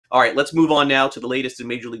All right, let's move on now to the latest in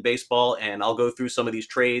Major League Baseball, and I'll go through some of these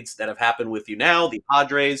trades that have happened with you now. The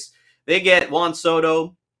Padres, they get Juan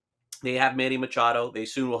Soto. They have Manny Machado. They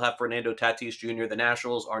soon will have Fernando Tatis Jr. The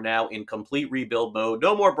Nationals are now in complete rebuild mode.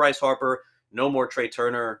 No more Bryce Harper. No more Trey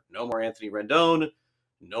Turner. No more Anthony Rendon.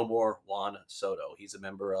 No more Juan Soto. He's a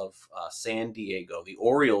member of San Diego. The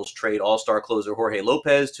Orioles trade all-star closer Jorge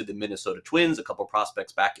Lopez to the Minnesota Twins. A couple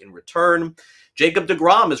prospects back in return. Jacob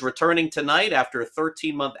deGrom is returning tonight after a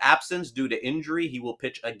 13-month absence due to injury. He will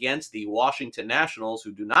pitch against the Washington Nationals,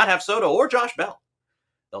 who do not have Soto or Josh Bell.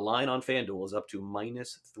 The line on FanDuel is up to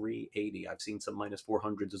minus 380. I've seen some minus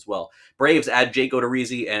 400s as well. Braves add Jake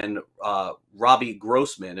Odorizzi and Robbie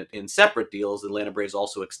Grossman in separate deals. The Atlanta Braves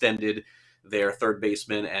also extended their third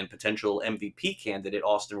baseman and potential MVP candidate,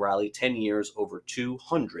 Austin Riley, 10 years, over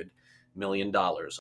 $200 million.